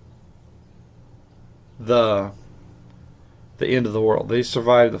the end of the world. They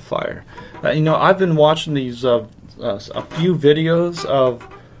survive the fire. I've been watching these a few videos of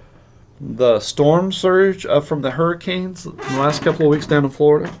the storm surge from the hurricanes in the last couple of weeks down in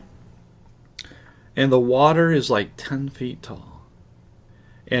Florida, and the water is like 10 feet tall,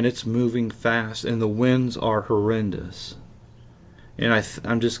 and it's moving fast, and the winds are horrendous. And I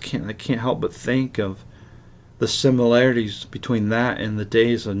can't help but think of the similarities between that and the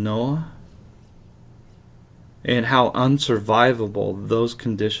days of Noah, and how unsurvivable those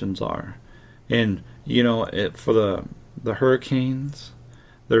conditions are. And for the hurricanes,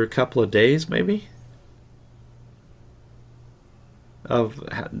 there are a couple of days maybe of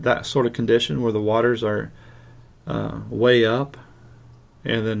that sort of condition where the waters are way up,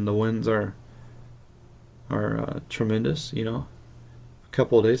 and then the winds are tremendous. A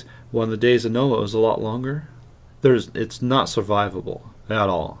couple of days. Well, in the days of Noah, it was a lot longer. It's not survivable at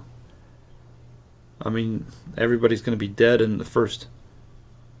all. I mean, everybody's going to be dead in the first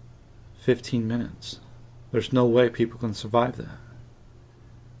 15 minutes. There's no way people can survive that.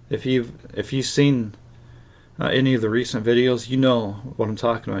 If you've seen any of the recent videos, you know what I'm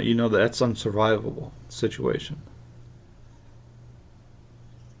talking about. You know that's an unsurvivable situation.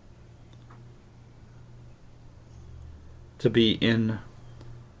 To be in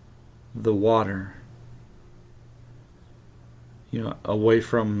the water, away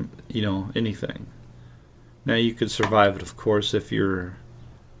from anything. Now you could survive it, of course, if you're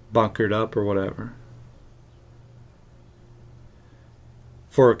bunkered up or whatever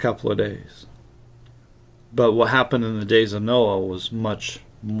for a couple of days. But what happened in the days of Noah was much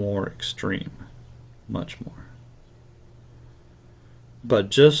more extreme. Much more. But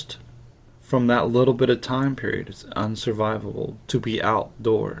just from that little bit of time period, it's unsurvivable to be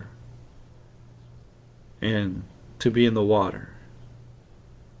outdoor and to be in the water.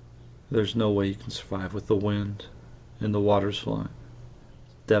 There's no way you can survive with the wind and the waters flowing.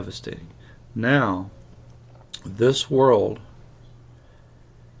 It's devastating. Now, this world,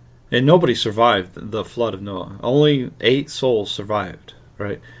 and nobody survived the flood of Noah. Only 8 souls survived,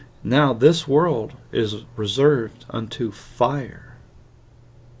 right? Now, this world is reserved unto fire.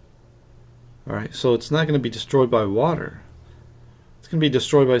 All right, so it's not going to be destroyed by water. It's going to be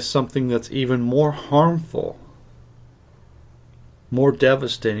destroyed by something that's even more harmful, more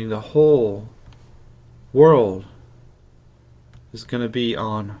devastating. The whole world is going to be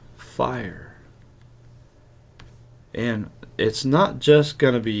on fire. And it's not just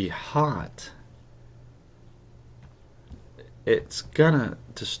going to be hot. It's going to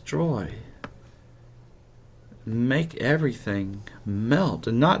destroy, make everything melt.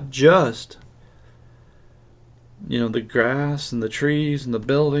 And not just, the grass and the trees and the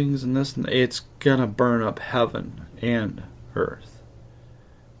buildings and this. It's going to burn up heaven and earth.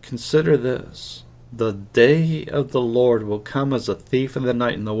 Consider this: the day of the Lord will come as a thief in the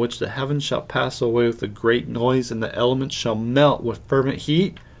night, in the which the heavens shall pass away with a great noise, and the elements shall melt with fervent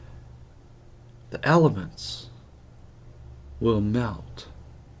heat. The elements will melt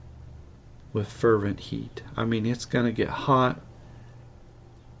with fervent heat. I mean, it's going to get hot,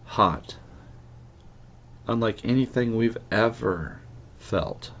 unlike anything we've ever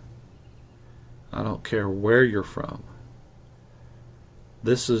felt. I don't care where you're from.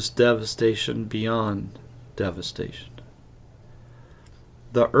 This is devastation beyond devastation.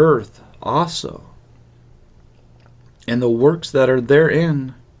 The earth also, and the works that are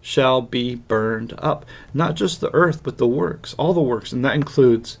therein, shall be burned up. Not just the earth, but the works, all the works, and that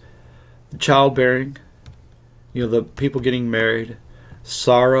includes childbearing, the people getting married,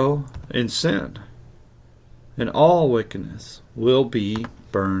 sorrow and sin, and all wickedness will be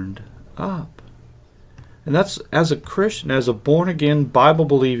burned up. And that's, as a Christian, as a born-again,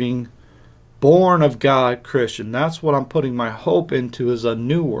 Bible-believing, born-of-God Christian, that's what I'm putting my hope into, is a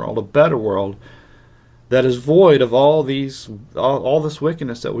new world, a better world, that is void of all this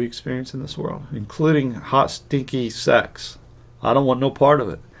wickedness that we experience in this world, including hot, stinky sex. I don't want no part of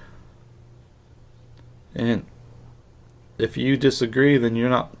it. And if you disagree, then you're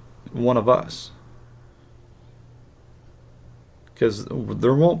not one of us. Because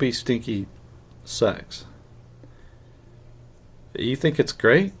there won't be stinky sex. You think it's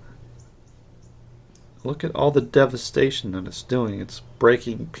great? Look at all the devastation that it's doing. It's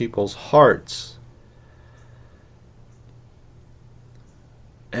breaking people's hearts.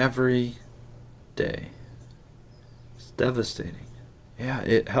 every day. It's devastating. Yeah,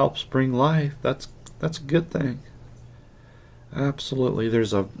 it helps bring life. That's a good thing. Absolutely.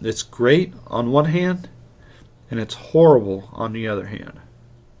 It's great on one hand, and it's horrible on the other hand.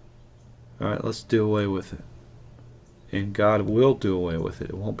 All right, let's do away with it. And God will do away with it.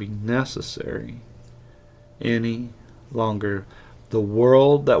 It won't be necessary any longer. The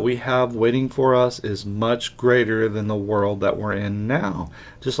world that we have waiting for us is much greater than the world that we're in now.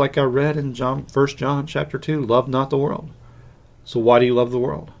 Just like I read in 1 John chapter 2, love not the world. So why do you love the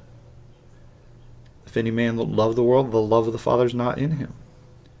world? If any man love the world, the love of the Father is not in him.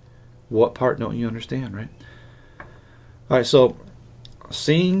 What part don't you understand, right? All right, so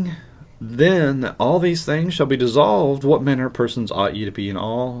seeing then that all these things shall be dissolved, what manner of persons ought ye to be in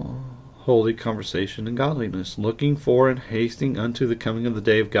all holy conversation and godliness, looking for and hasting unto the coming of the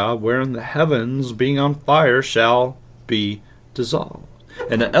day of God, wherein the heavens, being on fire, shall be dissolved,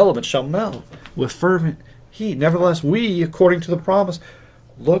 and the elements shall melt with fervent heat. Nevertheless, we, according to the promise,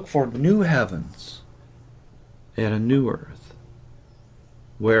 look for new heavens and a new earth,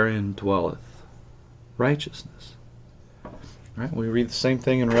 wherein dwelleth righteousness. Right? We read the same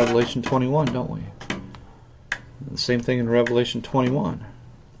thing in Revelation 21, don't we? The same thing in Revelation 21.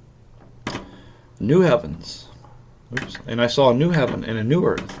 New heavens. Oops. And I saw a new heaven and a new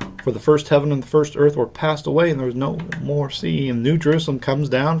earth. For the first heaven and the first earth were passed away, and there was no more sea. And New Jerusalem comes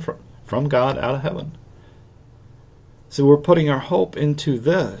down from God out of heaven. So we're putting our hope into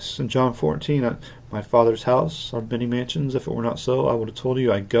this. In John 14, my Father's house are many mansions. If it were not so, I would have told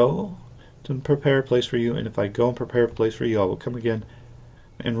you, I go to prepare a place for you, and if I go and prepare a place for you, I will come again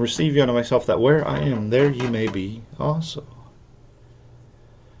and receive you unto myself, that where I am, there ye may be also.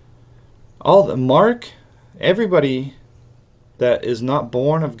 Everybody that is not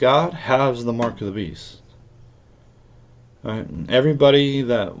born of God has the mark of the beast. Right? Everybody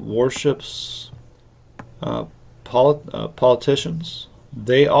that worships politicians,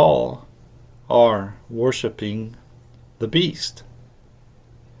 they all are worshiping the beast.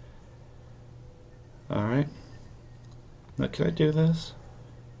 All right. Now, can I do this?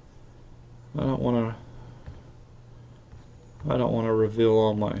 I don't want to reveal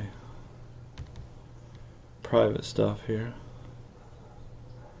all my private stuff here.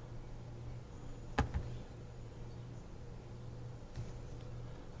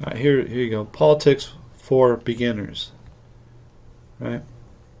 All right, here you go. Politics for beginners. Right?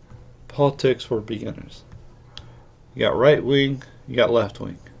 Politics for beginners. You got right wing, you got left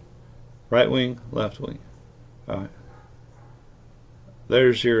wing. Right wing, left wing. Alright.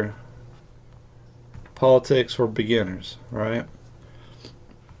 There's your politics for beginners, right?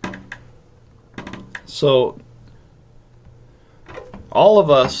 So, all of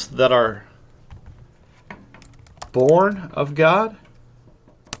us that are born of God,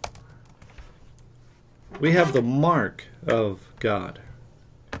 we have the mark of God.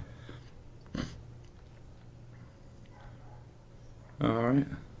 Alright.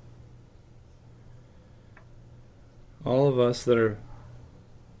 All of us that are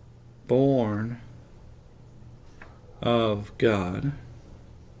born of God.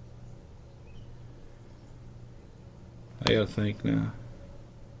 I gotta think now.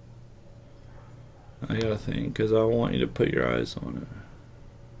 I gotta think, because I want you to put your eyes on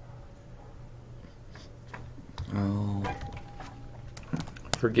it. Oh,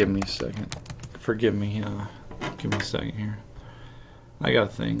 forgive me a second. Forgive me. Give me a second here. I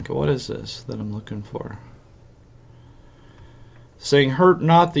gotta think. What is this that I'm looking for? Saying, hurt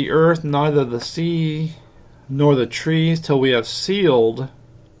not the earth, neither the sea, nor the trees, till we have sealed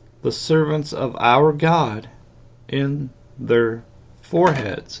the servants of our God in their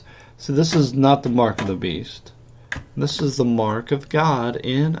foreheads. So this is not the mark of the beast. This is the mark of God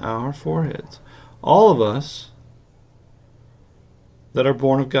in our foreheads. All of us that are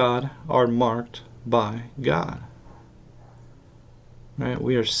born of God are marked by God. Right?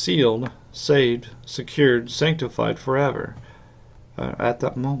 We are sealed, saved, secured, sanctified forever. At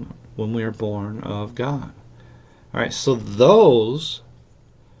that moment when we are born of God. Alright, so those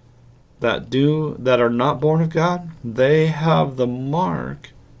that are not born of God, they have the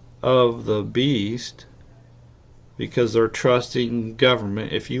mark of the beast because they're trusting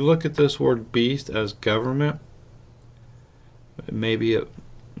government. If you look at this word beast as government,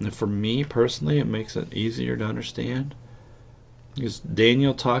 for me personally, it makes it easier to understand. Because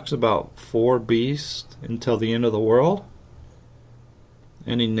Daniel talks about 4 beasts until the end of the world.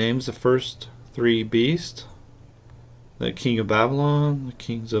 And he names the first 3 beasts. The king of Babylon, the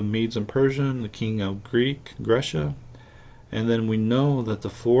kings of Medes and Persia, the king of Grecia. And then we know that the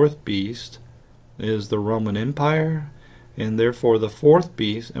 4th beast is the Roman Empire. and therefore the fourth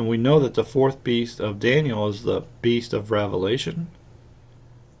beast, and we know that the fourth beast of Daniel is the beast of Revelation.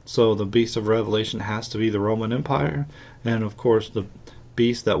 So the beast of Revelation has to be the Roman Empire, and of course the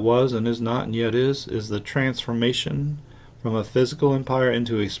beast that was and is not and yet is the transformation from a physical empire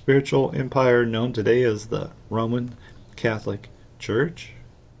into a spiritual empire known today as the Roman Catholic Church.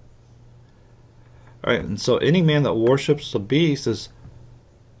 All right, and so any man that worships the beast is,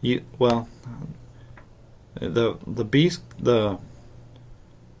 the beast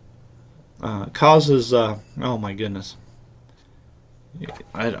causes. Oh my goodness,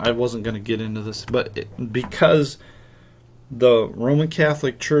 I wasn't going to get into this, but because the Roman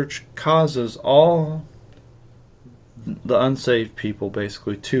Catholic Church causes all the unsaved people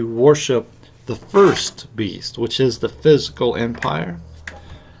basically to worship the first beast, which is the physical empire.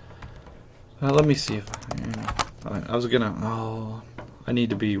 Let me see if I was gonna. Oh, I need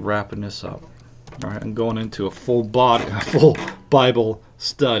to be wrapping this up. All right, I'm going into a full Bible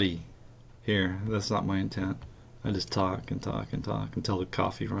study here. That's not my intent. I just talk and talk and talk until the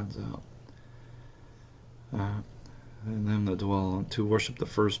coffee runs out. And them that dwell on to worship the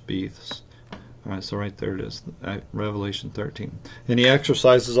first beast. All right, so right there it is, Revelation 13. And he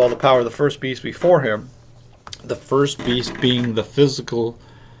exercises all the power of the first beast before him. The first beast being the physical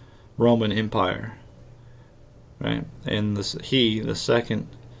Roman Empire, right? And the second,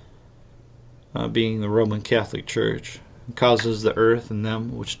 being the Roman Catholic Church, causes the earth and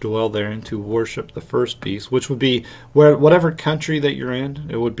them which dwell therein to worship the first beast, which would be whatever country that you're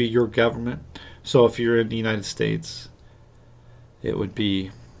in. It would be your government. So if you're in the United States, it would be,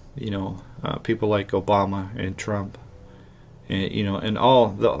 people like Obama and Trump, and and all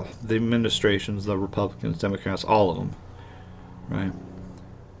the administrations, the Republicans, Democrats, all of them, right?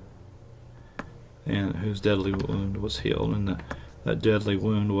 And whose deadly wound was healed, and that deadly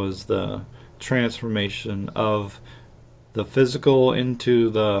wound was the transformation of the physical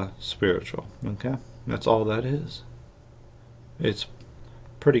into the spiritual. Okay, that's all that is. It's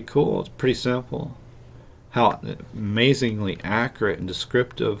pretty cool. It's pretty simple. How amazingly accurate and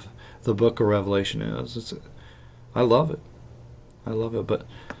descriptive the book of Revelation is. I love it. I love it. But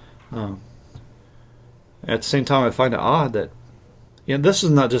at the same time, I find it odd that this is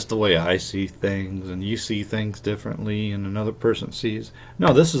not just the way I see things, and you see things differently, and another person sees.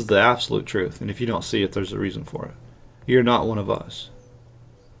 No, this is the absolute truth. And if you don't see it, there's a reason for it. You're not one of us.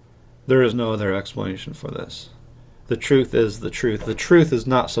 There is no other explanation for this. The truth is the truth. The truth is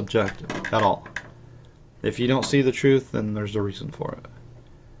not subjective at all. If you don't see the truth, then there's a reason for it.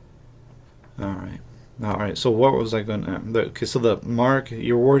 All right. So what was I going to? Okay, so the mark.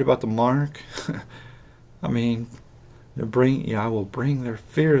 You're worried about the mark? I mean, I will bring their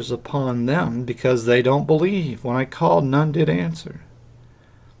fears upon them because they don't believe. When I called, none did answer.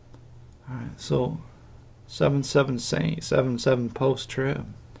 All right. So 77 saint, 77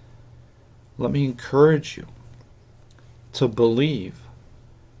 post-trib. Let me encourage you to believe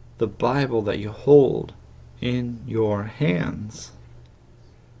the Bible that you hold in your hands.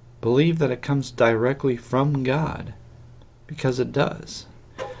 Believe that it comes directly from God, because it does.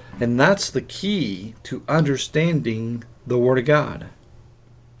 And that's the key to understanding the Word of God,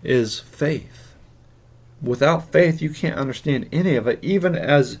 is faith. Without faith, you can't understand any of it, even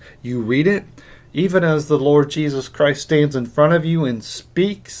as you read it, even as the Lord Jesus Christ stands in front of you and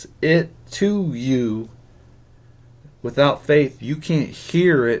speaks it to you. Without faith, you can't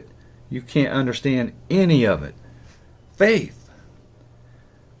hear it. You can't understand any of it. Faith.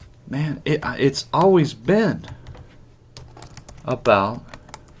 Man, it's always been about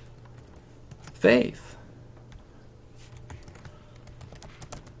faith.